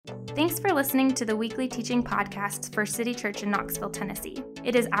Thanks for listening to the weekly teaching podcasts for City Church in Knoxville, Tennessee.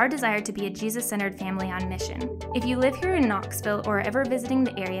 It is our desire to be a Jesus-centered family on mission. If you live here in Knoxville or are ever visiting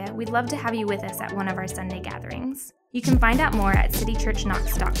the area, we'd love to have you with us at one of our Sunday gatherings. You can find out more at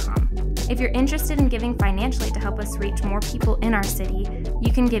citychurchknox.com. If you're interested in giving financially to help us reach more people in our city,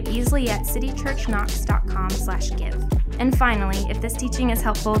 you can give easily at citychurchknox.com/give. And finally, if this teaching is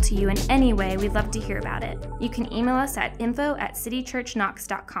helpful to you in any way, we'd love to hear about it. You can email us at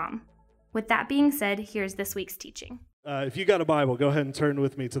info@citychurchknox.com. With that being said, here's this week's teaching. If you got a Bible, go ahead and turn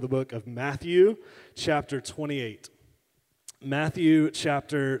with me to the book of Matthew, chapter 28. Matthew,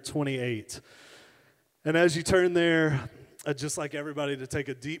 chapter 28. And as you turn there, I'd just like everybody to take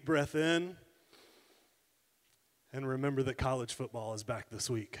a deep breath in and remember that college football is back this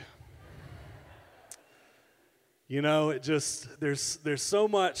week. You know, there's so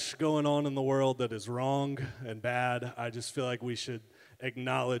much going on in the world that is wrong and bad. I just feel like we should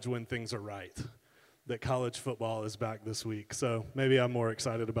acknowledge when things are right, that college football is back this week. So maybe I'm more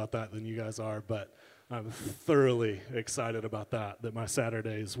excited about that than you guys are, but I'm thoroughly excited about that my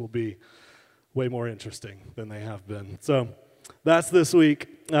Saturdays will be way more interesting than they have been. So that's this week.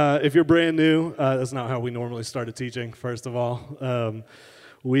 If you're brand new, that's not how we normally start a teaching, first of all.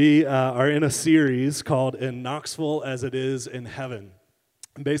 We are in a series called In Knoxville as It Is in Heaven.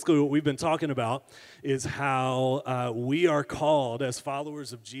 And basically what we've been talking about is how we are called as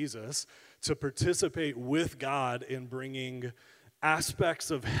followers of Jesus to participate with God in bringing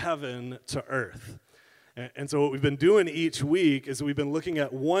aspects of heaven to earth. And so what we've been doing each week is we've been looking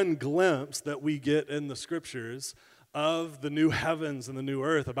at one glimpse that we get in the scriptures of the new heavens and the new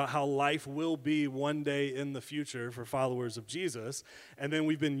earth, about how life will be one day in the future for followers of Jesus. And then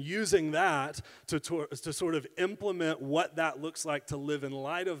we've been using that to sort of implement what that looks like to live in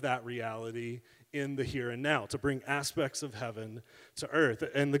light of that reality in the here and now, to bring aspects of heaven to earth.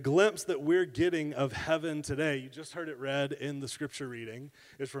 And the glimpse that we're getting of heaven today, you just heard it read in the scripture reading,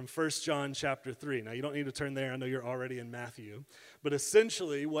 is from 1 John chapter 3. Now, you don't need to turn there. I know you're already in Matthew. But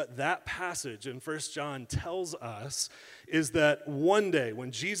essentially, what that passage in 1 John tells us is that one day,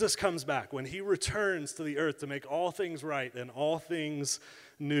 when Jesus comes back, when he returns to the earth to make all things right and all things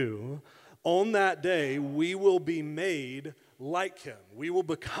new, on that day, we will be made like him. We will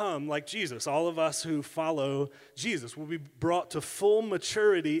become like Jesus. All of us who follow Jesus will be brought to full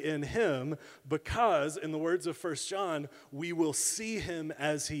maturity in him because, in the words of 1 John, we will see him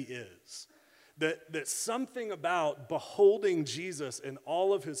as he is. That something about beholding Jesus in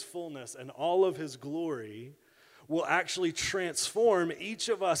all of his fullness and all of his glory will actually transform each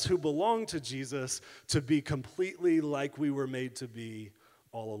of us who belong to Jesus to be completely like we were made to be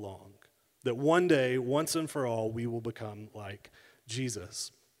all along. That one day, once and for all, we will become like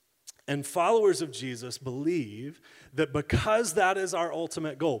Jesus. And followers of Jesus believe that because that is our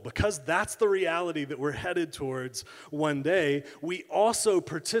ultimate goal, because that's the reality that we're headed towards one day, we also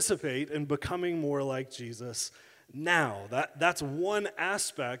participate in becoming more like Jesus now. That's one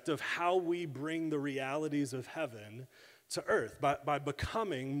aspect of how we bring the realities of heaven to earth, by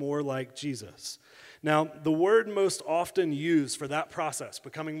becoming more like Jesus. Now, the word most often used for that process,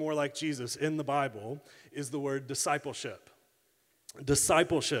 becoming more like Jesus in the Bible, is the word discipleship.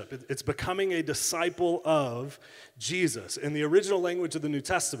 Discipleship. It's becoming a disciple of Jesus. In the original language of the New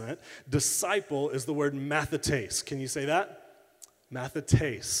Testament, disciple is the word mathetes. Can you say that?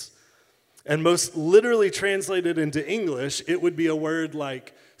 Mathetes. And most literally translated into English, it would be a word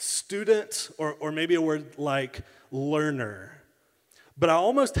like student or maybe a word like learner. But I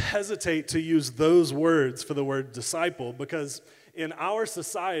almost hesitate to use those words for the word disciple because in our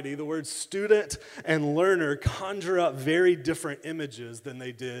society, the words student and learner conjure up very different images than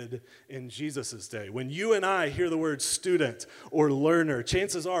they did in Jesus' day. When you and I hear the word student or learner,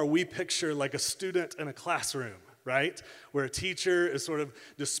 chances are we picture like a student in a classroom, right? Where a teacher is sort of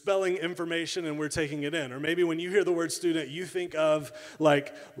dispelling information and we're taking it in. Or maybe when you hear the word student, you think of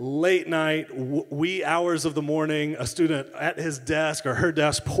like late night, wee hours of the morning, a student at his desk or her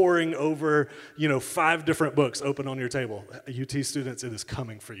desk poring over, 5 different books open on your table. UT students, it is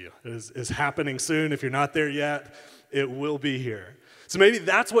coming for you. It is happening soon. If you're not there yet, it will be here. So maybe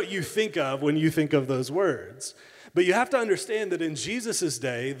that's what you think of when you think of those words. But you have to understand that in Jesus'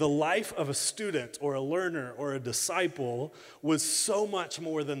 day, the life of a student or a learner or a disciple was so much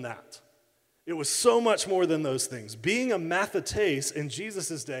more than that. It was so much more than those things. Being a mathetes in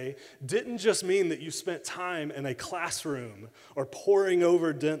Jesus' day didn't just mean that you spent time in a classroom or poring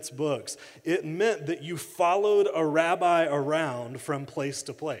over dense books. It meant that you followed a rabbi around from place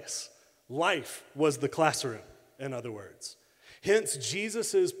to place. Life was the classroom, in other words. Hence,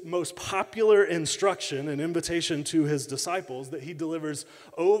 Jesus' most popular instruction and invitation to his disciples that he delivers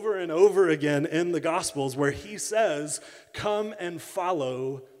over and over again in the Gospels, where he says, "Come and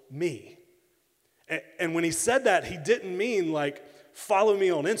follow me." And when he said that, he didn't mean like, follow me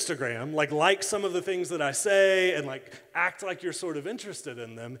on Instagram, like some of the things that I say and like act like you're sort of interested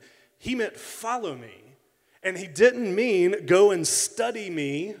in them. He meant follow me. And he didn't mean go and study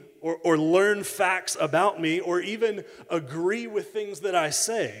me or learn facts about me or even agree with things that I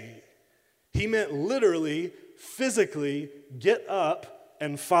say. He meant literally, physically, get up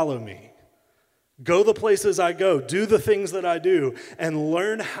and follow me. Go the places I go, do the things that I do, and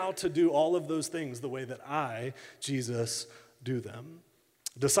learn how to do all of those things the way that I, Jesus, do them.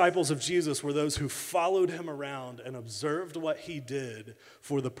 Disciples of Jesus were those who followed him around and observed what he did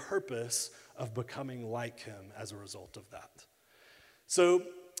for the purpose of becoming like him as a result of that. So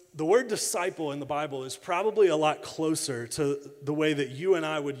the word disciple in the Bible is probably a lot closer to the way that you and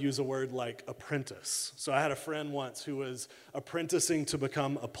I would use a word like apprentice. So I had a friend once who was apprenticing to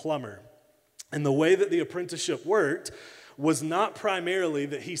become a plumber. And the way that the apprenticeship worked was not primarily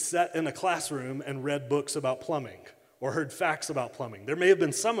that he sat in a classroom and read books about plumbing or heard facts about plumbing. There may have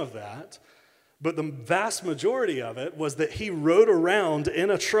been some of that, but the vast majority of it was that he rode around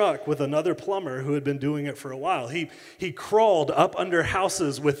in a truck with another plumber who had been doing it for a while. He crawled up under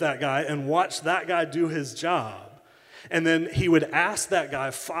houses with that guy and watched that guy do his job. And then he would ask that guy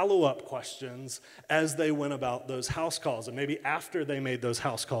follow-up questions as they went about those house calls. And maybe after they made those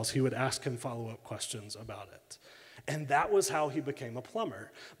house calls, he would ask him follow-up questions about it. And that was how he became a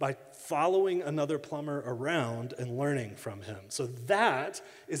plumber, by following another plumber around and learning from him. So that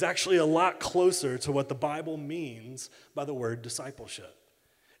is actually a lot closer to what the Bible means by the word discipleship.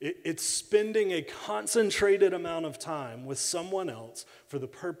 It's spending a concentrated amount of time with someone else for the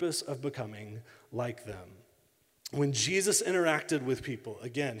purpose of becoming like them. When Jesus interacted with people,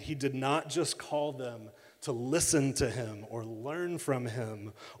 again, he did not just call them to listen to him or learn from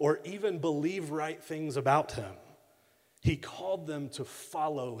him or even believe right things about him. He called them to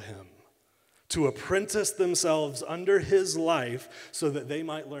follow him, to apprentice themselves under his life so that they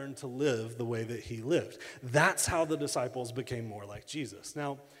might learn to live the way that he lived. That's how the disciples became more like Jesus.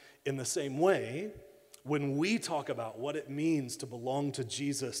 Now, in the same way, when we talk about what it means to belong to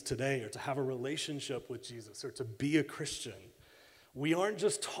Jesus today or to have a relationship with Jesus or to be a Christian, we aren't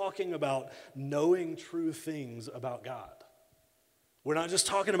just talking about knowing true things about God. We're not just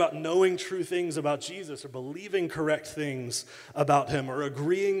talking about knowing true things about Jesus or believing correct things about him or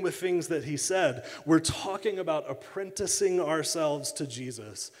agreeing with things that he said. We're talking about apprenticing ourselves to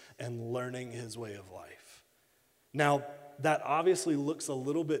Jesus and learning his way of life. Now, that obviously looks a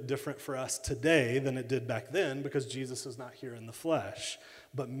little bit different for us today than it did back then because Jesus is not here in the flesh,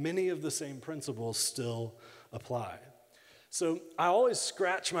 but many of the same principles still apply. So I always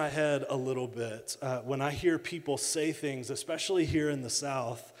scratch my head a little bit when I hear people say things, especially here in the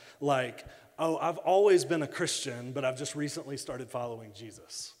South, like, oh, I've always been a Christian, but I've just recently started following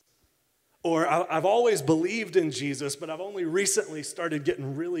Jesus. Or I've always believed in Jesus, but I've only recently started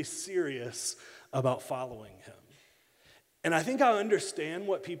getting really serious about following him. And I think I understand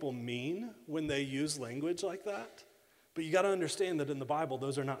what people mean when they use language like that, but you got to understand that in the Bible,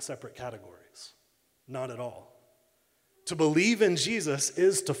 those are not separate categories. Not at all. To believe in Jesus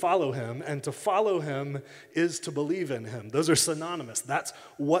is to follow him, and to follow him is to believe in him. Those are synonymous. That's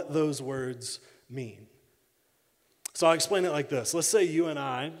what those words mean. So I'll explain it like this. Let's say you and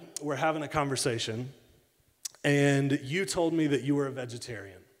I were having a conversation, and you told me that you were a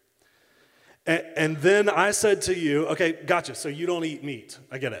vegetarian. And then I said to you, okay, gotcha, so you don't eat meat.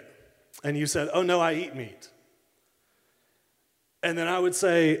 I get it. And you said, oh, no, I eat meat. And then I would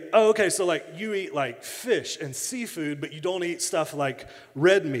say, oh, okay, so like you eat like fish and seafood, but you don't eat stuff like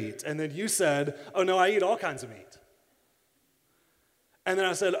red meat. And then you said, oh, no, I eat all kinds of meat. And then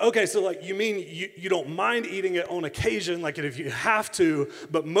I said, okay, so like you mean you don't mind eating it on occasion, like if you have to,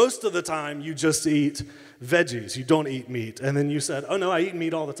 but most of the time you just eat veggies, you don't eat meat. And then you said, oh, no, I eat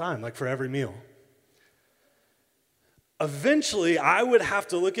meat all the time, like for every meal. Eventually, I would have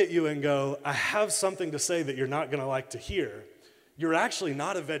to look at you and go, I have something to say that you're not going to like to hear. You're actually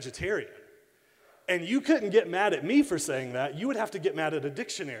not a vegetarian. And you couldn't get mad at me for saying that. You would have to get mad at a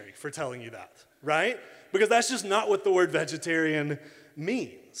dictionary for telling you that, right? Because that's just not what the word vegetarian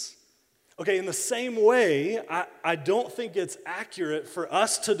means. Okay, in the same way, I don't think it's accurate for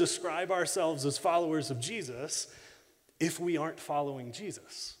us to describe ourselves as followers of Jesus if we aren't following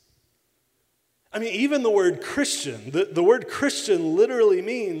Jesus. I mean, even the word Christian, the word Christian literally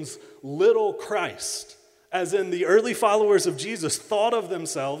means little Christ. As in the early followers of Jesus thought of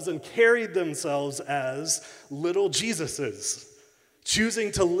themselves and carried themselves as little Jesuses.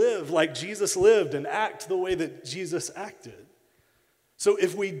 choosing to live like Jesus lived and act the way that Jesus acted. So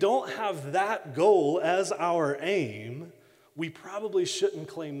if we don't have that goal as our aim, we probably shouldn't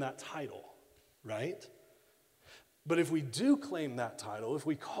claim that title, right? But if we do claim that title, if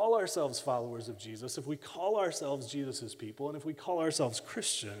we call ourselves followers of Jesus, if we call ourselves Jesus' people, and if we call ourselves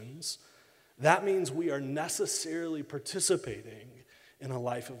Christians, that means we are necessarily participating in a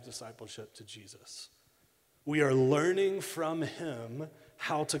life of discipleship to Jesus. We are learning from him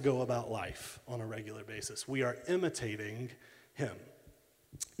how to go about life on a regular basis. We are imitating him.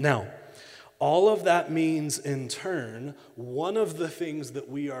 Now, all of that means in turn, one of the things that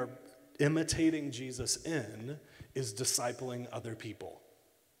we are imitating Jesus in is discipling other people.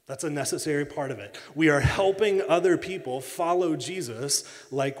 That's a necessary part of it. We are helping other people follow Jesus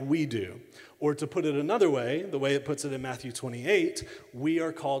like we do. Or to put it another way, the way it puts it in Matthew 28, we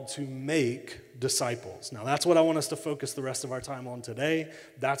are called to make disciples. Now that's what I want us to focus the rest of our time on today.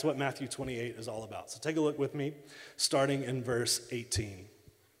 That's what Matthew 28 is all about. So take a look with me, starting in verse 18.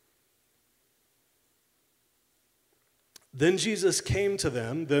 Then Jesus came to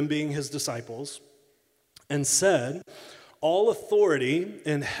them being his disciples, and said, "All authority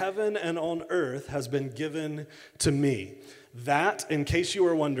in heaven and on earth has been given to me." That, in case you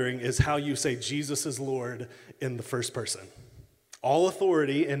were wondering, is how you say Jesus is Lord in the first person. All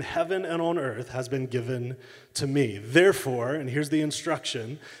authority in heaven and on earth has been given to me. Therefore, and here's the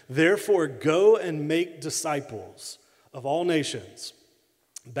instruction, therefore go and make disciples of all nations,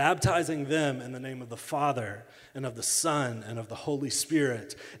 baptizing them in the name of the Father and of the Son and of the Holy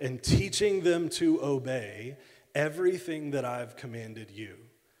Spirit, and teaching them to obey everything that I've commanded you.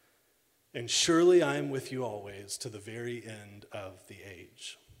 And surely I am with you always to the very end of the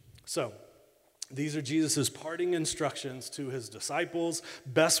age. So, these are Jesus' parting instructions to his disciples.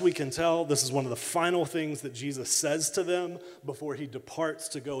 Best we can tell, this is one of the final things that Jesus says to them before he departs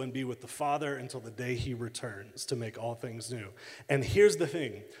to go and be with the Father until the day he returns to make all things new. And here's the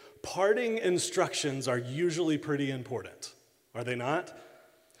thing, parting instructions are usually pretty important, are they not?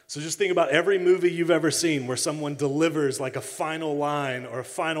 So just think about every movie you've ever seen where someone delivers like a final line or a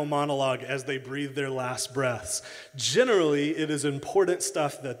final monologue as they breathe their last breaths. Generally, it is important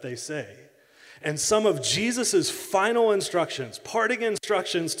stuff that they say. And some of Jesus' final instructions, parting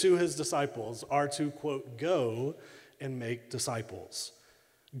instructions to his disciples are to, quote, go and make disciples.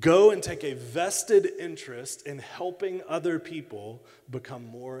 Go and take a vested interest in helping other people become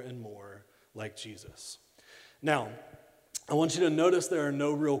more and more like Jesus. Now, I want you to notice there are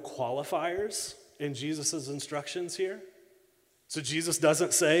no real qualifiers in Jesus' instructions here. So Jesus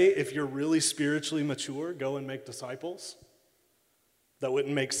doesn't say, if you're really spiritually mature, go and make disciples. That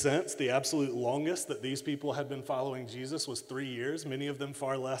wouldn't make sense. The absolute longest that these people had been following Jesus was 3 years, many of them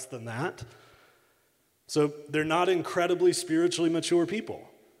far less than that. So they're not incredibly spiritually mature people.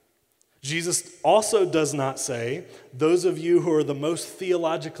 Jesus also does not say, those of you who are the most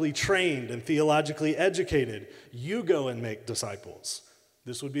theologically trained and theologically educated, you go and make disciples.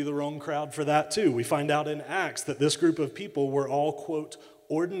 This would be the wrong crowd for that too. We find out in Acts that this group of people were all, quote,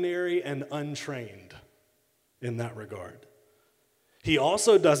 ordinary and untrained in that regard. He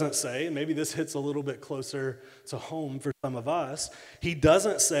also doesn't say, and maybe this hits a little bit closer to home for some of us, he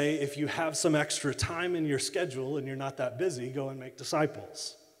doesn't say if you have some extra time in your schedule and you're not that busy, go and make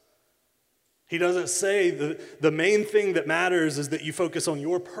disciples. He doesn't say the main thing that matters is that you focus on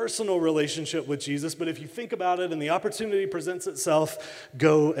your personal relationship with Jesus, but if you think about it and the opportunity presents itself,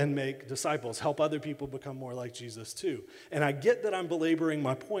 go and make disciples. Help other people become more like Jesus too. And I get that I'm belaboring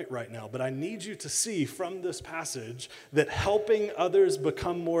my point right now, but I need you to see from this passage that helping others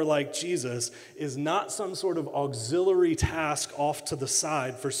become more like Jesus is not some sort of auxiliary task off to the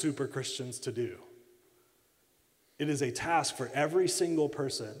side for super Christians to do. It is a task for every single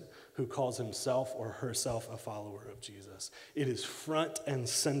person who calls himself or herself a follower of Jesus. It is front and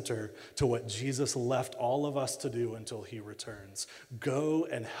center to what Jesus left all of us to do until he returns. Go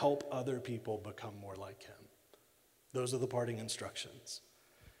and help other people become more like him. Those are the parting instructions.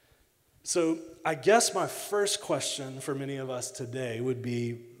 So I guess my first question for many of us today would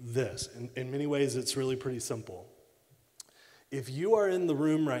be this. In many ways, it's really pretty simple. If you are in the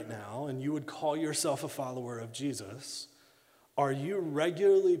room right now and you would call yourself a follower of Jesus, are you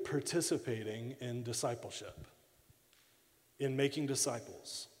regularly participating in discipleship, in making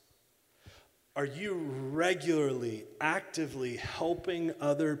disciples? Are you regularly, actively helping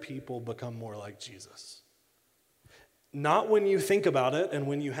other people become more like Jesus? Not when you think about it and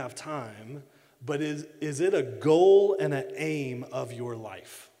when you have time, but is it a goal and an aim of your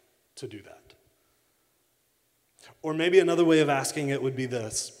life to do that? Or maybe another way of asking it would be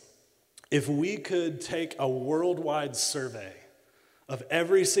this. If we could take a worldwide survey of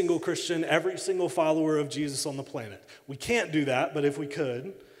every single Christian, every single follower of Jesus on the planet. We can't do that, but if we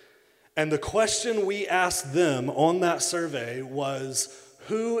could. And the question we asked them on that survey was,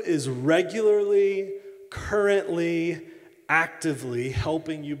 who is regularly, currently, actively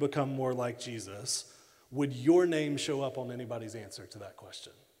helping you become more like Jesus? Would your name show up on anybody's answer to that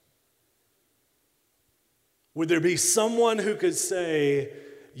question? Would there be someone who could say,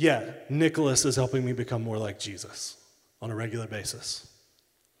 yeah, Nicholas is helping me become more like Jesus on a regular basis?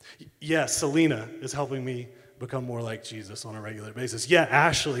 Yeah, Selena is helping me become more like Jesus on a regular basis. Yeah,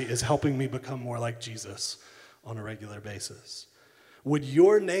 Ashley is helping me become more like Jesus on a regular basis. Would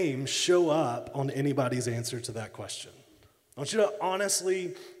your name show up on anybody's answer to that question? I want you to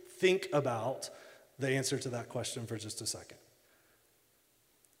honestly think about the answer to that question for just a second.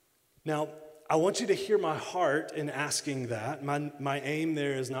 Now, I want you to hear my heart in asking that. My aim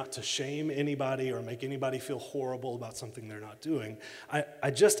there is not to shame anybody or make anybody feel horrible about something they're not doing.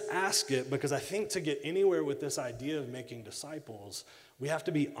 I just ask it because I think to get anywhere with this idea of making disciples, we have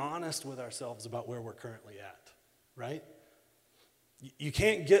to be honest with ourselves about where we're currently at, right? You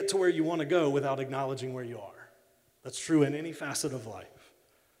can't get to where you want to go without acknowledging where you are. That's true in any facet of life.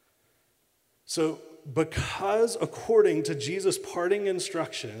 So, because according to Jesus' parting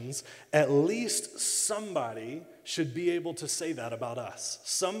instructions, at least somebody should be able to say that about us.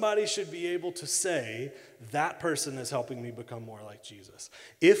 Somebody should be able to say, that person is helping me become more like Jesus.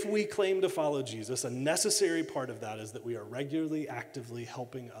 If we claim to follow Jesus, a necessary part of that is that we are regularly, actively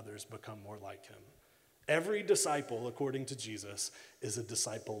helping others become more like him. Every disciple, according to Jesus, is a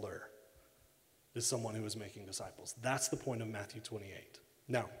discipler, is someone who is making disciples. That's the point of Matthew 28.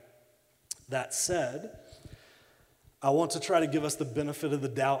 Now, that said, I want to try to give us the benefit of the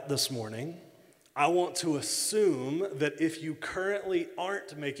doubt this morning. I want to assume that if you currently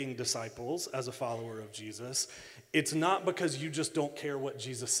aren't making disciples as a follower of Jesus, it's not because you just don't care what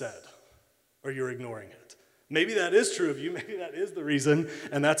Jesus said or you're ignoring it. Maybe that is true of you. Maybe that is the reason,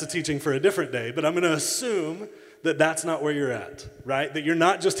 and that's a teaching for a different day. But I'm going to assume that that's not where you're at, right? That you're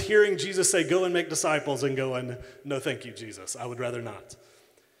not just hearing Jesus say, go and make disciples, and going, no, thank you, Jesus. I would rather not.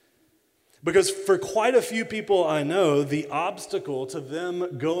 Because for quite a few people I know, the obstacle to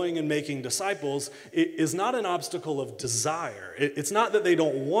them going and making disciples is not an obstacle of desire. It's not that they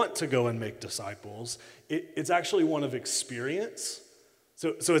don't want to go and make disciples. It's actually one of experience.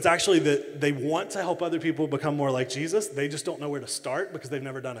 So it's actually that they want to help other people become more like Jesus. They just don't know where to start because they've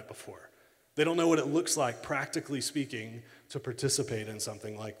never done it before. They don't know what it looks like, practically speaking, to participate in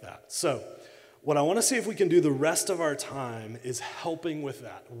something like that. So what I want to see if we can do the rest of our time is helping with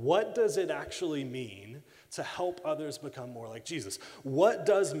that. What does it actually mean to help others become more like Jesus? What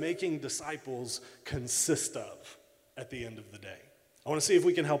does making disciples consist of at the end of the day? I want to see if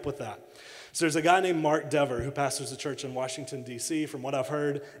we can help with that. So there's a guy named Mark Dever who pastors a church in Washington, D.C. From what I've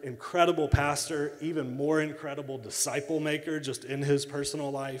heard, incredible pastor, even more incredible disciple maker just in his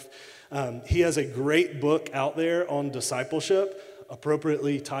personal life. He has a great book out there on discipleship,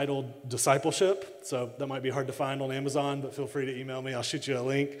 appropriately titled Discipleship. So that might be hard to find on Amazon, but feel free to email me. I'll shoot you a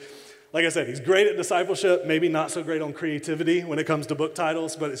link. Like I said, he's great at discipleship, maybe not so great on creativity when it comes to book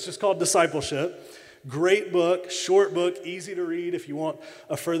titles, but it's just called Discipleship. Great book, short book, easy to read if you want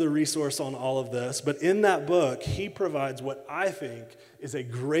a further resource on all of this. But in that book, he provides what I think is a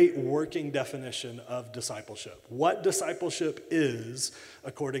great working definition of discipleship. What discipleship is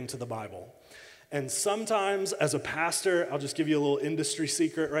according to the Bible. And sometimes as a pastor, I'll just give you a little industry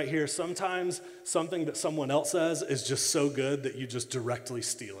secret right here. Sometimes something that someone else says is just so good that you just directly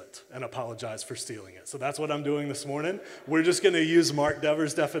steal it and apologize for stealing it. So that's what I'm doing this morning. We're just going to use Mark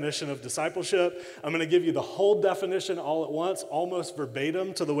Dever's definition of discipleship. I'm going to give you the whole definition all at once, almost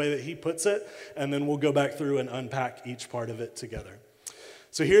verbatim to the way that he puts it, and then we'll go back through and unpack each part of it together.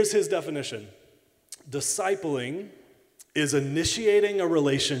 So here's his definition. Discipling is initiating a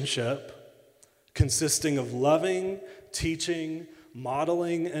relationship consisting of loving, teaching,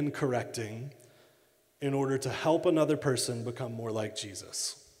 modeling, and correcting in order to help another person become more like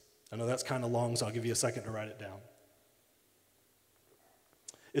Jesus. I know that's kind of long, so I'll give you a second to write it down.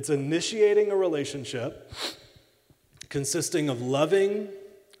 It's initiating a relationship consisting of loving,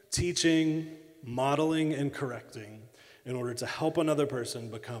 teaching, modeling, and correcting in order to help another person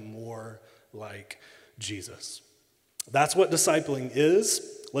become more like Jesus. That's what discipling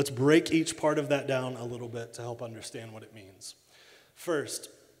is. Let's break each part of that down a little bit to help understand what it means. First,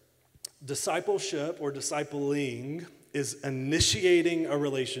 discipleship or discipling is initiating a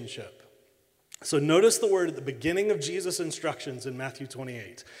relationship. So notice the word at the beginning of Jesus' instructions in Matthew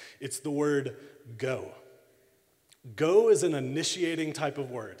 28. It's the word go. Go is an initiating type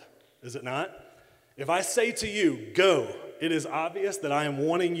of word, is it not? If I say to you, go, it is obvious that I am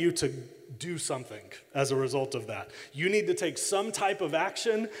wanting you to do something as a result of that. You need to take some type of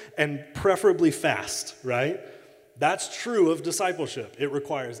action, and preferably fast, right? That's true of discipleship. It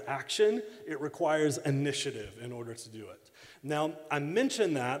requires action. It requires initiative in order to do it. Now, I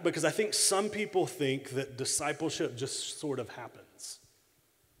mention that because I think some people think that discipleship just sort of happens.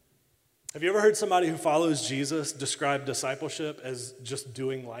 Have you ever heard somebody who follows Jesus describe discipleship as just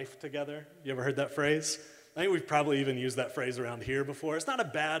doing life together? You ever heard that phrase? I think we've probably even used that phrase around here before. It's not a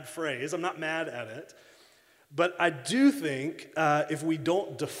bad phrase. I'm not mad at it. But I do think if we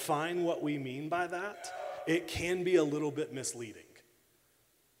don't define what we mean by that, it can be a little bit misleading.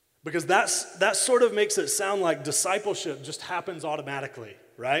 Because that sort of makes it sound like discipleship just happens automatically,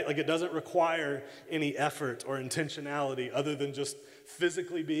 right? Like it doesn't require any effort or intentionality other than just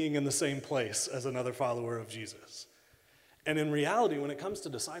physically being in the same place as another follower of Jesus. And in reality, when it comes to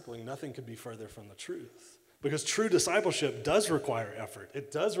discipling, nothing could be further from the truth. Because true discipleship does require effort.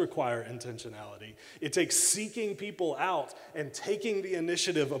 It does require intentionality. It takes seeking people out and taking the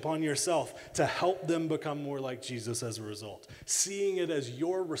initiative upon yourself to help them become more like Jesus as a result. Seeing it as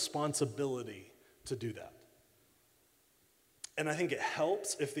your responsibility to do that. And I think it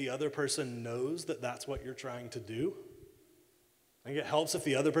helps if the other person knows that that's what you're trying to do. I think it helps if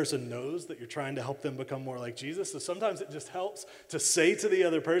the other person knows that you're trying to help them become more like Jesus. So sometimes it just helps to say to the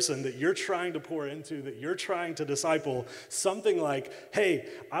other person that you're trying to pour into, that you're trying to disciple, something like, hey,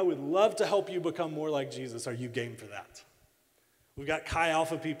 I would love to help you become more like Jesus. Are you game for that? We've got Chi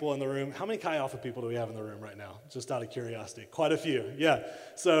Alpha people in the room. How many Chi Alpha people do we have in the room right now? Just out of curiosity. Quite a few, yeah.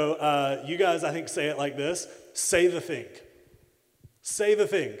 So you guys, I think, say it like this. Say the thing. Say the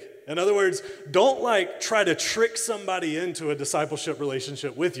thing. In other words, don't try to trick somebody into a discipleship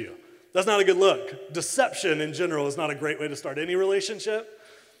relationship with you. That's not a good look. Deception in general is not a great way to start any relationship.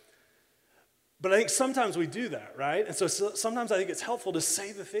 But I think sometimes we do that, right? And so sometimes I think it's helpful to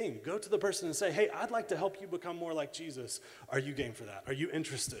say the thing. Go to the person and say, hey, I'd like to help you become more like Jesus. Are you game for that? Are you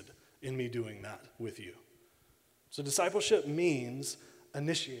interested in me doing that with you? So discipleship means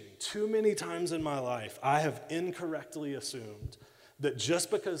initiating. Too many times in my life, I have incorrectly assumed that just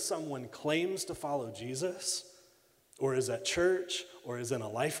because someone claims to follow Jesus, or is at church, or is in a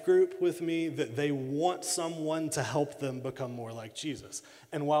life group with me, that they want someone to help them become more like Jesus.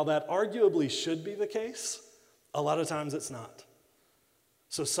 And while that arguably should be the case, a lot of times it's not.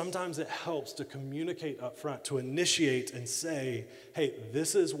 So sometimes it helps to communicate up front, to initiate and say, hey,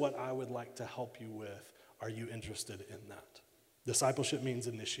 this is what I would like to help you with. Are you interested in that? Discipleship means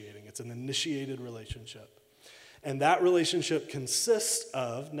initiating. It's an initiated relationship. And that relationship consists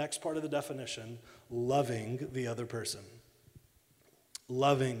of, next part of the definition, loving the other person.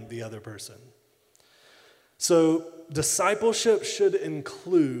 Loving the other person. So discipleship should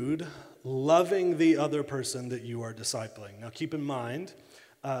include loving the other person that you are discipling. Now keep in mind,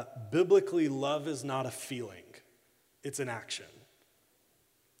 biblically, love is not a feeling. It's an action.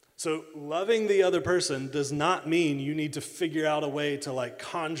 So loving the other person does not mean you need to figure out a way to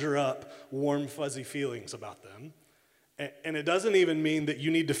conjure up warm, fuzzy feelings about them. And it doesn't even mean that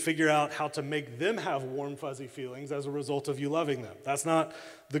you need to figure out how to make them have warm, fuzzy feelings as a result of you loving them. That's not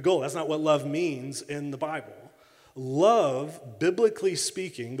the goal. That's not what love means in the Bible. Love, biblically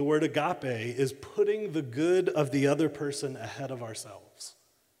speaking, the word agape, is putting the good of the other person ahead of ourselves.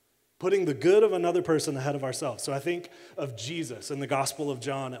 Putting the good of another person ahead of ourselves. So I think of Jesus in the Gospel of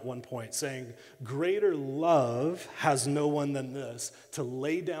John at one point saying, greater love has no one than this, to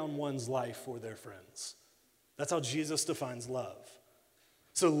lay down one's life for their friends. That's how Jesus defines love.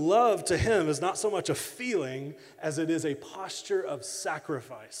 So love to him is not so much a feeling as it is a posture of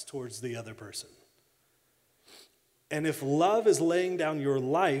sacrifice towards the other person. And if love is laying down your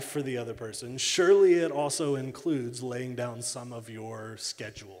life for the other person, surely it also includes laying down some of your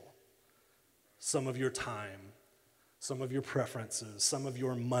schedule. Some of your time, some of your preferences, some of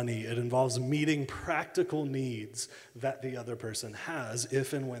your money. It involves meeting practical needs that the other person has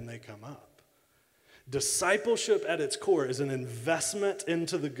if and when they come up. Discipleship at its core is an investment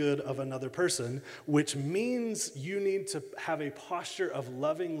into the good of another person, which means you need to have a posture of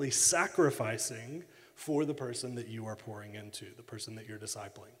lovingly sacrificing for the person that you are pouring into, the person that you're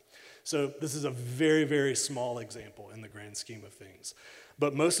discipling. So this is a very, very small example in the grand scheme of things.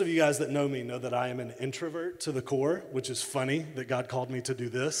 But most of you guys that know me know that I am an introvert to the core, which is funny that God called me to do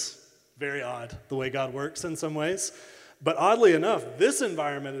this. Very odd, the way God works in some ways. But oddly enough, this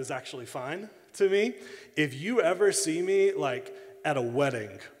environment is actually fine to me. If you ever see me at a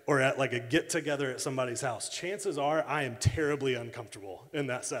wedding or at a get-together at somebody's house, chances are I am terribly uncomfortable in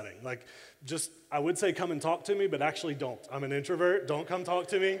that setting. I would say come and talk to me, but actually don't. I'm an introvert. Don't come talk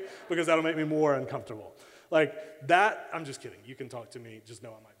to me because that'll make me more uncomfortable. Like that, I'm just kidding. You can talk to me. Just know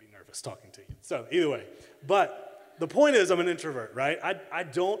I might be nervous talking to you. So either way. But the point is I'm an introvert, right? I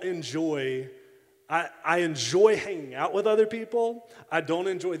don't enjoy, I enjoy hanging out with other people. I don't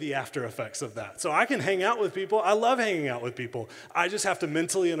enjoy the after effects of that. So I can hang out with people. I love hanging out with people. I just have to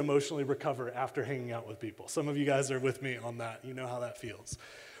mentally and emotionally recover after hanging out with people. Some of you guys are with me on that. You know how that feels.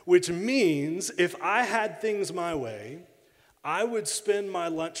 Which means if I had things my way, I would spend my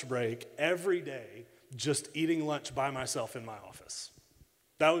lunch break every day just eating lunch by myself in my office.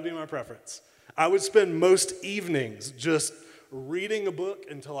 That would be my preference. I would spend most evenings just reading a book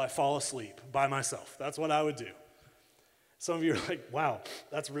until I fall asleep by myself. That's what I would do. Some of you are like, wow,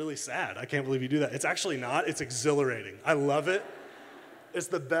 that's really sad. I can't believe you do that. It's actually not. It's exhilarating. I love it. It's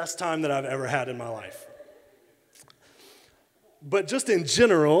the best time that I've ever had in my life. But just in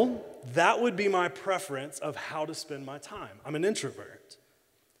general, that would be my preference of how to spend my time. I'm an introvert.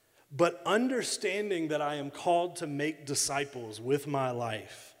 But understanding that I am called to make disciples with my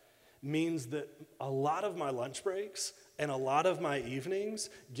life means that a lot of my lunch breaks and a lot of my evenings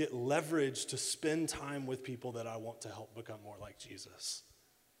get leveraged to spend time with people that I want to help become more like Jesus.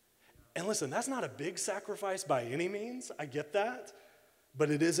 And listen, that's not a big sacrifice by any means. I get that. But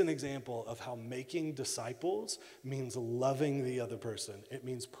it is an example of how making disciples means loving the other person. It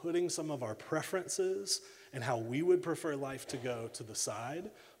means putting some of our preferences and how we would prefer life to go to the side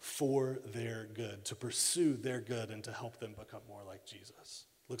for their good, to pursue their good and to help them become more like Jesus.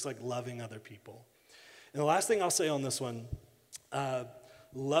 Looks like loving other people. And the last thing I'll say on this one,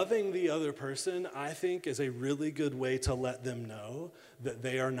 loving the other person, I think, is a really good way to let them know that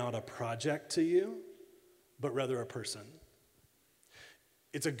they are not a project to you, but rather a person.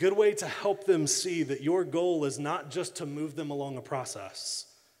 It's a good way to help them see that your goal is not just to move them along a process,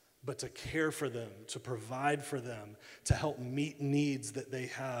 but to care for them, to provide for them, to help meet needs that they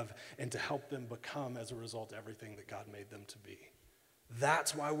have, and to help them become, as a result, everything that God made them to be.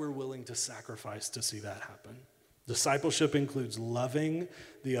 That's why we're willing to sacrifice to see that happen. Discipleship includes loving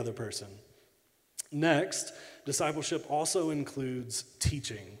the other person. Next, discipleship also includes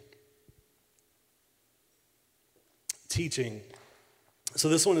teaching. Teaching. So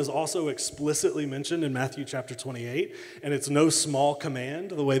this one is also explicitly mentioned in Matthew chapter 28, and it's no small command,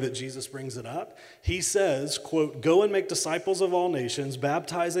 the way that Jesus brings it up. He says, quote, "Go and make disciples of all nations,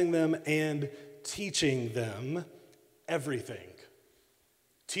 baptizing them and teaching them everything."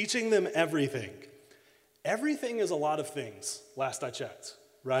 Teaching them everything. Everything is a lot of things, last I checked,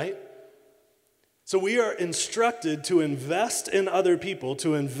 right? So we are instructed to invest in other people,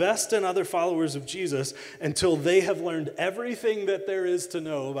 to invest in other followers of Jesus until they have learned everything that there is to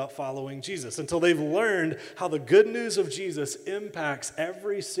know about following Jesus, until they've learned how the good news of Jesus impacts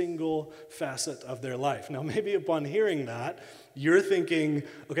every single facet of their life. Now, maybe upon hearing that, you're thinking,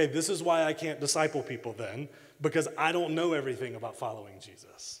 okay, this is why I can't disciple people then, because I don't know everything about following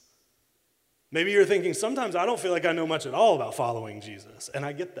Jesus. Maybe you're thinking, sometimes I don't feel like I know much at all about following Jesus, and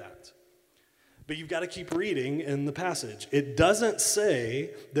I get that. But you've got to keep reading in the passage. It doesn't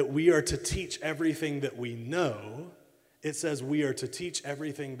say that we are to teach everything that we know. It says we are to teach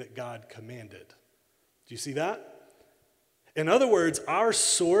everything that God commanded. Do you see that? In other words, our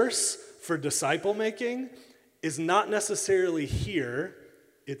source for disciple making is not necessarily here,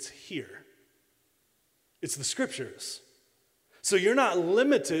 it's here. It's the scriptures. So you're not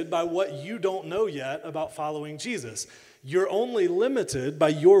limited by what you don't know yet about following Jesus. You're only limited by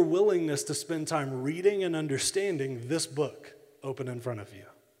your willingness to spend time reading and understanding this book open in front of you.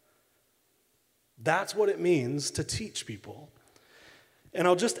 That's what it means to teach people. And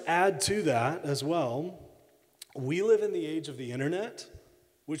I'll just add to that as well. We live in the age of the internet,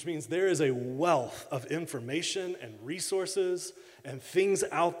 which means there is a wealth of information and resources and things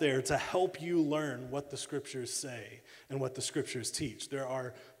out there to help you learn what the scriptures say and what the scriptures teach. There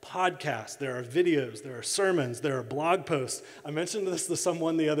are podcasts, there are videos, there are sermons, there are blog posts. I mentioned this to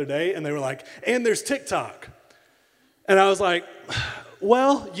someone the other day, and they were like, and there's TikTok. And I was like,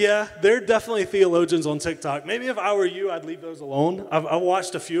 well, yeah, there are definitely theologians on TikTok. Maybe if I were you, I'd leave those alone. I've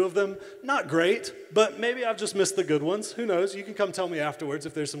watched a few of them. Not great, but maybe I've just missed the good ones. Who knows? You can come tell me afterwards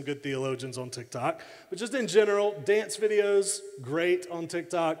if there's some good theologians on TikTok. But just in general, dance videos, great on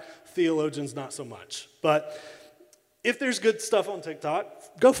TikTok. Theologians, not so much. But if there's good stuff on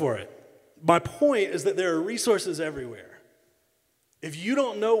TikTok, go for it. My point is that there are resources everywhere. If you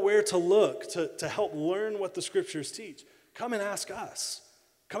don't know where to look to help learn what the scriptures teach, come and ask us.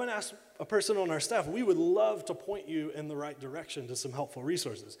 Come and ask a person on our staff. We would love to point you in the right direction to some helpful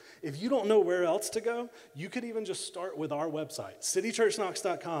resources. If you don't know where else to go, you could even just start with our website,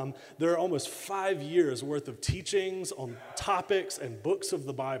 citychurchknox.com. There are almost 5 years worth of teachings on topics and books of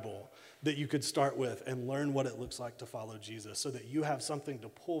the Bible that you could start with and learn what it looks like to follow Jesus so that you have something to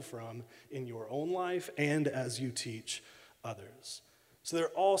pull from in your own life and as you teach others. So there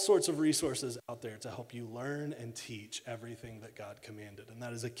are all sorts of resources out there to help you learn and teach everything that God commanded. And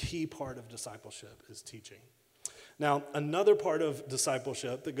that is a key part of discipleship, is teaching. Now, another part of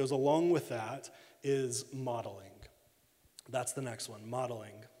discipleship that goes along with that is modeling. That's the next one,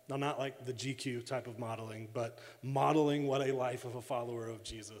 modeling. Now, not like the GQ type of modeling, but modeling what a life of a follower of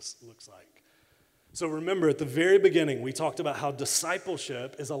Jesus looks like. So remember, at the very beginning, we talked about how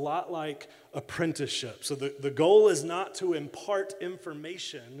discipleship is a lot like apprenticeship. So the goal is not to impart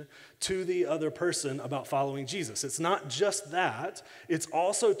information to the other person about following Jesus. It's not just that. It's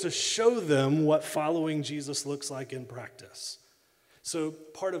also to show them what following Jesus looks like in practice. So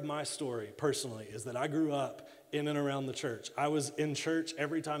part of my story, personally, is that I grew up in and around the church. I was in church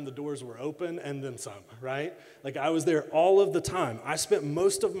every time the doors were open and then some, right? Like I was there all of the time. I spent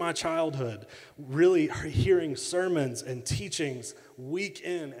most of my childhood really hearing sermons and teachings week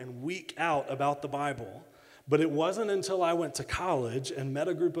in and week out about the Bible. But it wasn't until I went to college and met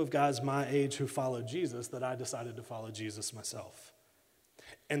a group of guys my age who followed Jesus that I decided to follow Jesus myself.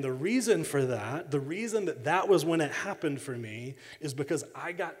 And the reason for that, the reason that was when it happened for me, is because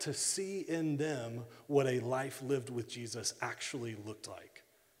I got to see in them what a life lived with Jesus actually looked like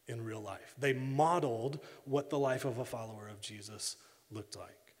in real life. They modeled what the life of a follower of Jesus looked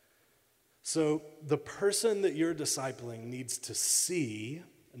like. So the person that you're discipling needs to see,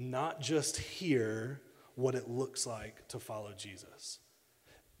 not just hear, what it looks like to follow Jesus.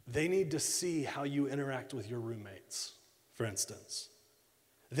 They need to see how you interact with your roommates, for instance.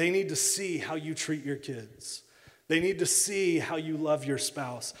 They need to see how you treat your kids. They need to see how you love your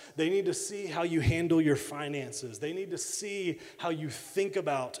spouse. They need to see how you handle your finances. They need to see how you think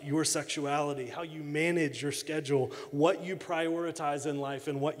about your sexuality, how you manage your schedule, what you prioritize in life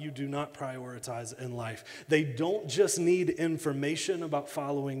and what you do not prioritize in life. They don't just need information about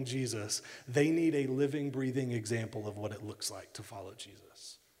following Jesus. They need a living, breathing example of what it looks like to follow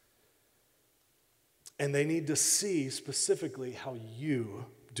Jesus. And they need to see specifically how you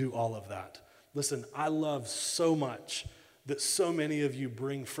do all of that. Listen, I love so much that so many of you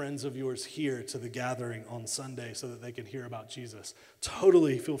bring friends of yours here to the gathering on Sunday so that they can hear about Jesus.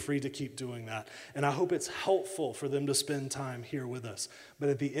 Totally feel free to keep doing that. And I hope it's helpful for them to spend time here with us. But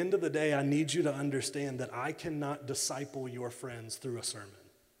at the end of the day, I need you to understand that I cannot disciple your friends through a sermon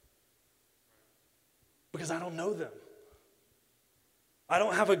because I don't know them. I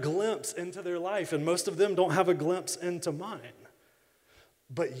don't have a glimpse into their life, and most of them don't have a glimpse into mine.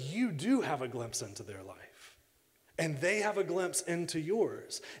 But you do have a glimpse into their life, and they have a glimpse into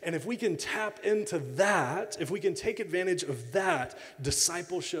yours. And if we can tap into that, if we can take advantage of that,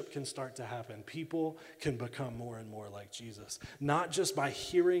 discipleship can start to happen. People can become more and more like Jesus, not just by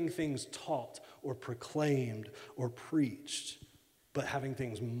hearing things taught or proclaimed or preached, but having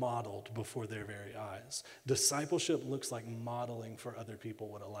things modeled before their very eyes. Discipleship looks like modeling for other people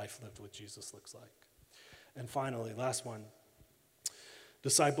what a life lived with Jesus looks like. And finally, last one.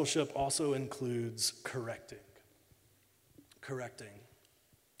 Discipleship also includes correcting. Correcting.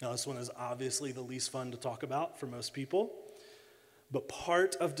 Now, this one is obviously the least fun to talk about for most people, but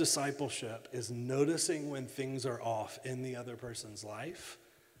part of discipleship is noticing when things are off in the other person's life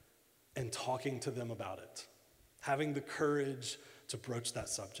and talking to them about it. Having the courage to broach that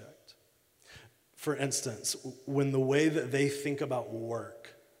subject. For instance, when the way that they think about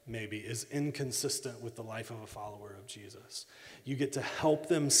work maybe is inconsistent with the life of a follower of Jesus, you get to help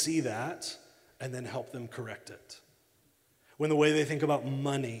them see that and then help them correct it. When the way they think about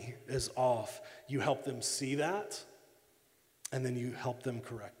money is off, you help them see that and then you help them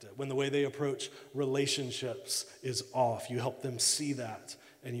correct it. When the way they approach relationships is off, you help them see that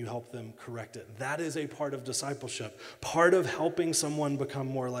and you help them correct it. That is a part of discipleship. Part of helping someone become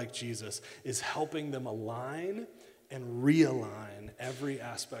more like Jesus is helping them align and realign every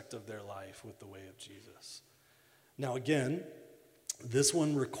aspect of their life with the way of Jesus. Now again, this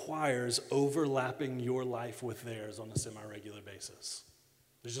one requires overlapping your life with theirs on a semi-regular basis.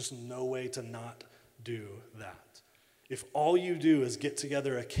 There's just no way to not do that. If all you do is get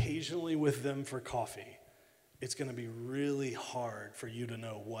together occasionally with them for coffee, it's going to be really hard for you to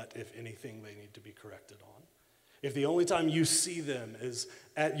know what, if anything, they need to be corrected on. If the only time you see them is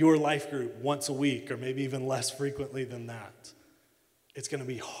at your life group once a week, or maybe even less frequently than that, it's going to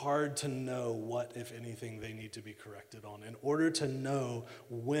be hard to know what, if anything, they need to be corrected on. In order to know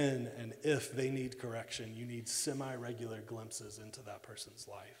when and if they need correction, you need semi-regular glimpses into that person's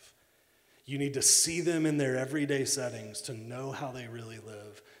life. You need to see them in their everyday settings to know how they really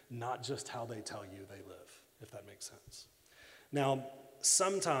live, not just how they tell you they live, if that makes sense. Now,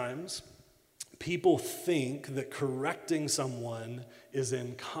 sometimes people think that correcting someone is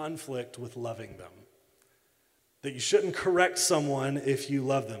in conflict with loving them. That you shouldn't correct someone if you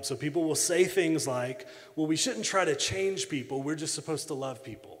love them. So people will say things like, well, we shouldn't try to change people, we're just supposed to love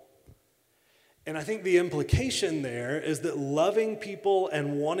people. And I think the implication there is that loving people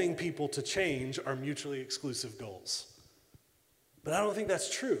and wanting people to change are mutually exclusive goals. But I don't think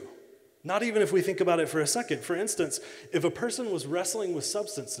that's true. Not even if we think about it for a second. For instance, if a person was wrestling with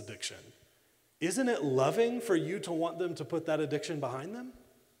substance addiction, isn't it loving for you to want them to put that addiction behind them?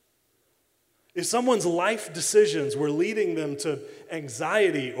 If someone's life decisions were leading them to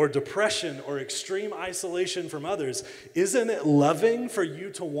anxiety or depression or extreme isolation from others, isn't it loving for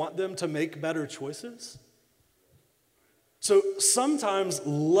you to want them to make better choices? So sometimes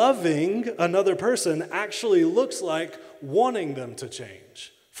loving another person actually looks like wanting them to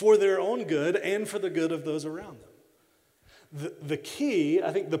change for their own good and for the good of those around them. The key,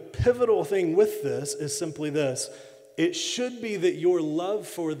 I think the pivotal thing with this is simply this. It should be that your love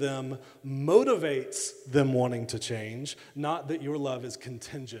for them motivates them wanting to change, not that your love is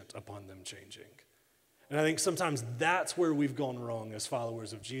contingent upon them changing. And I think sometimes that's where we've gone wrong as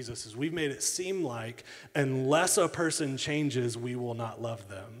followers of Jesus, is we've made it seem like unless a person changes, we will not love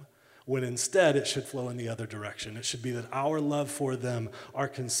them, when instead it should flow in the other direction. It should be that our love for them, our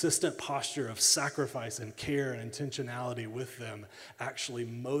consistent posture of sacrifice and care and intentionality with them actually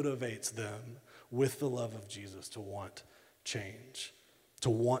motivates them with the love of Jesus to want change, to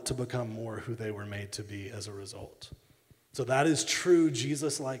want to become more who they were made to be as a result. So that is true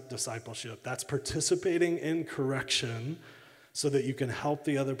Jesus-like discipleship. That's participating in correction so that you can help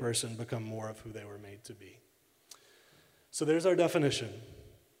the other person become more of who they were made to be. So there's our definition.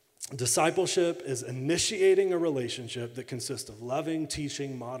 Discipleship is initiating a relationship that consists of loving,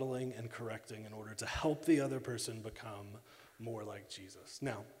 teaching, modeling, and correcting in order to help the other person become more like Jesus.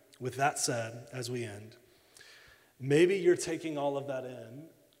 Now, with that said, as we end, maybe you're taking all of that in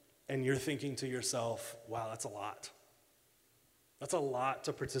and you're thinking to yourself, wow, that's a lot. That's a lot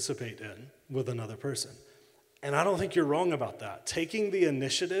to participate in with another person. And I don't think you're wrong about that. Taking the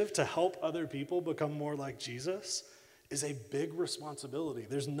initiative to help other people become more like Jesus is a big responsibility.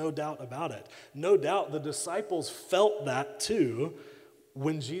 There's no doubt about it. No doubt the disciples felt that too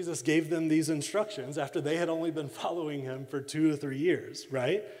when Jesus gave them these instructions after they had only been following him for 2 to 3 years,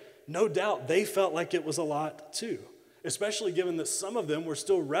 right? No doubt they felt like it was a lot too, especially given that some of them were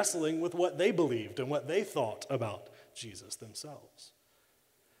still wrestling with what they believed and what they thought about Jesus themselves.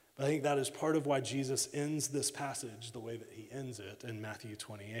 But I think that is part of why Jesus ends this passage the way that he ends it in Matthew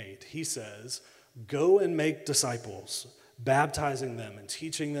 28. He says, "Go and make disciples, baptizing them and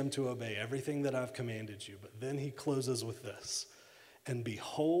teaching them to obey everything that I've commanded you." But then he closes with this, "And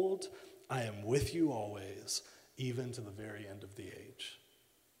behold, I am with you always, even to the very end of the age."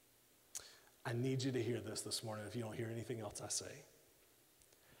 I need you to hear this morning if you don't hear anything else I say.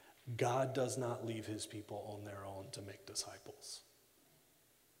 God does not leave his people on their own to make disciples.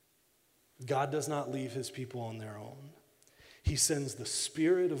 God does not leave his people on their own. He sends the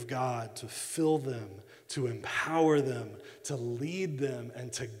Spirit of God to fill them, to empower them, to lead them,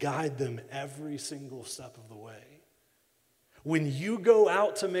 and to guide them every single step of the way. When you go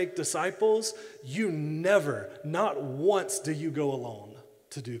out to make disciples, you never, not once do you go alone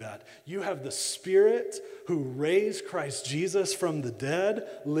to do that. You have the Spirit who raised Christ Jesus from the dead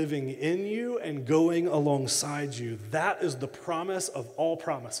living in you and going alongside you. That is the promise of all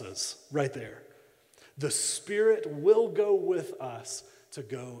promises right there. The Spirit will go with us to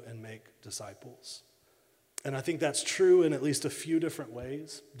go and make disciples. And I think that's true in at least a few different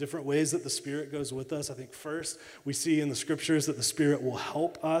ways that the Spirit goes with us. I think first, we see in the Scriptures that the Spirit will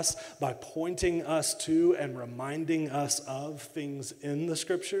help us by pointing us to and reminding us of things in the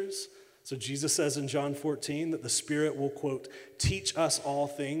Scriptures. So Jesus says in John 14 that the Spirit will, quote, teach us all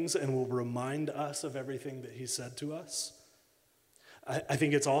things and will remind us of everything that he said to us. I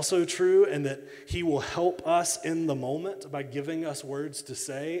think it's also true in that he will help us in the moment by giving us words to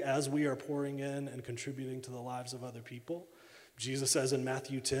say as we are pouring in and contributing to the lives of other people. Jesus says in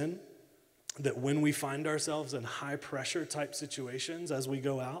Matthew 10 that when we find ourselves in high pressure type situations as we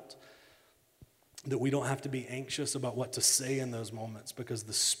go out, that we don't have to be anxious about what to say in those moments because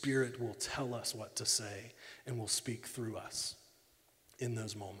the Spirit will tell us what to say and will speak through us in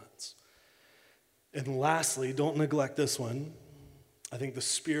those moments. And lastly, don't neglect this one. I think the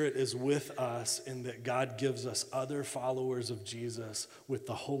Spirit is with us in that God gives us other followers of Jesus with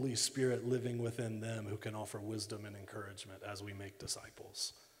the Holy Spirit living within them who can offer wisdom and encouragement as we make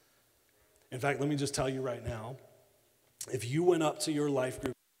disciples. In fact, let me just tell you right now, if you went up to your life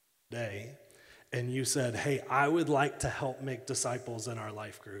group today and you said, hey, I would like to help make disciples in our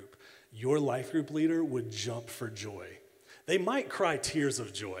life group, your life group leader would jump for joy. They might cry tears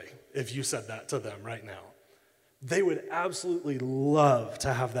of joy if you said that to them right now. They would absolutely love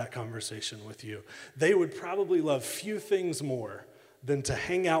to have that conversation with you. They would probably love few things more than to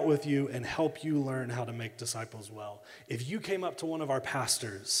hang out with you and help you learn how to make disciples well. If you came up to one of our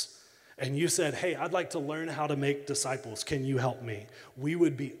pastors and you said, hey, I'd like to learn how to make disciples, can you help me? We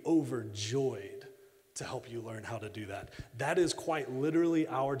would be overjoyed to help you learn how to do that. That is quite literally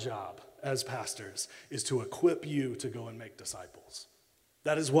our job as pastors, is to equip you to go and make disciples.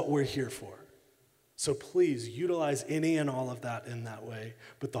 That is what we're here for. So please utilize any and all of that in that way.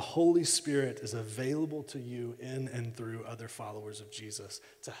 But the Holy Spirit is available to you in and through other followers of Jesus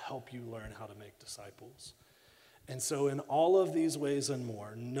to help you learn how to make disciples. And so in all of these ways and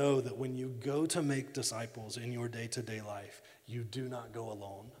more, know that when you go to make disciples in your day-to-day life, you do not go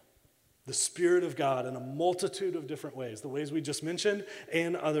alone. The Spirit of God, in a multitude of different ways, the ways we just mentioned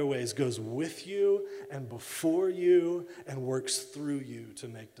and other ways, goes with you and before you and works through you to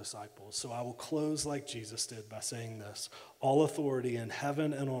make disciples. So I will close like Jesus did by saying this: all authority in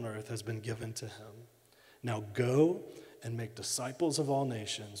heaven and on earth has been given to him. Now go and make disciples of all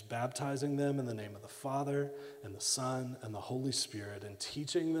nations, baptizing them in the name of the Father and the Son and the Holy Spirit, and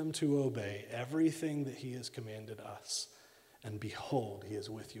teaching them to obey everything that he has commanded us. And behold, he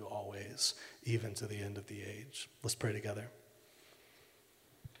is with you always, even to the end of the age. Let's pray together.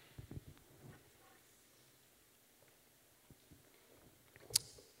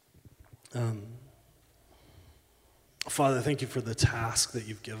 Father, thank you for the task that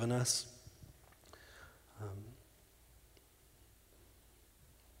you've given us.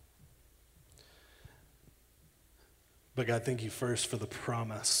 But God, thank you first for the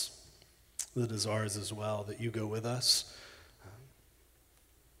promise that is ours as well, that you go with us.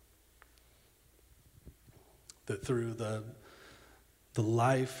 That through the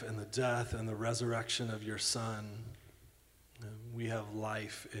life and the death and the resurrection of your Son, we have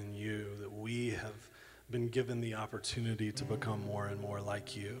life in you, that we have been given the opportunity to become more and more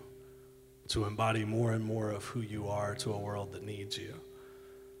like you, to embody more and more of who you are to a world that needs you.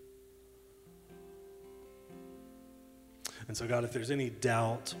 And so, God, if there's any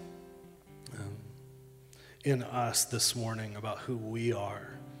doubt in us this morning about who we are,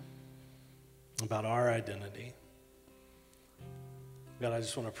 about our identity, God, I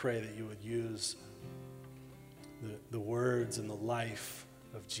just want to pray that you would use the words and the life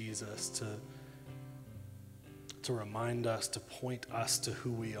of Jesus to remind us, to point us to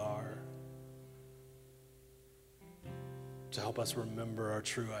who we are, to help us remember our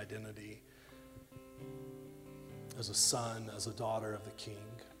true identity as a son, as a daughter of the King.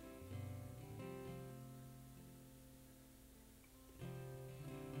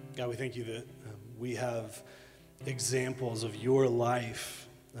 God, we thank you that we have examples of your life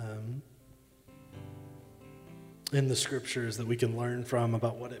in the scriptures that we can learn from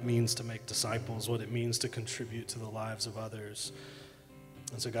about what it means to make disciples, what it means to contribute to the lives of others.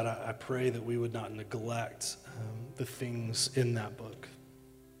 And so, God, I pray that we would not neglect the things in that book.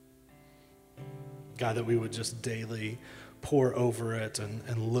 God, that we would just daily pore over it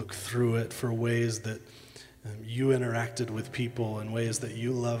and look through it for ways that you interacted with people, in ways that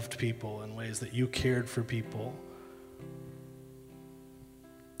you loved people, in ways that you cared for people.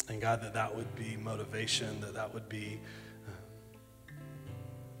 And God, that would be motivation, that would be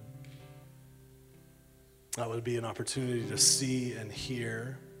an opportunity to see and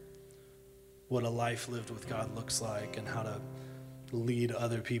hear what a life lived with God looks like and how to lead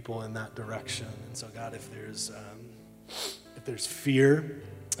other people in that direction. And so, God, if there's fear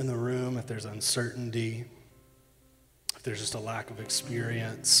in the room, if there's uncertainty, if there's just a lack of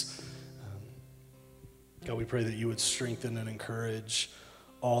experience, God, we pray that you would strengthen and encourage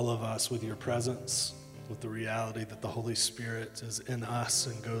all of us with your presence, with the reality that the Holy Spirit is in us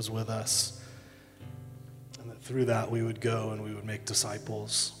and goes with us, and that through that we would go and we would make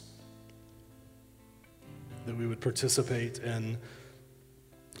disciples, that we would participate in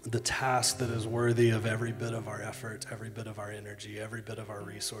the task that is worthy of every bit of our effort, every bit of our energy, every bit of our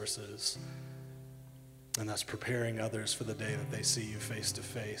resources, and that's preparing others for the day that they see you face to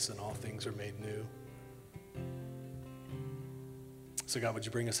face and all things are made new. So God, would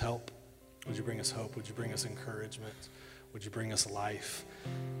you bring us help? Would you bring us hope? Would you bring us encouragement? Would you bring us life?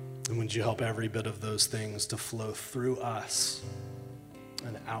 And would you help every bit of those things to flow through us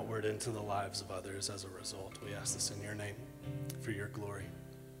and outward into the lives of others as a result? We ask this in your name, for your glory.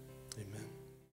 Amen.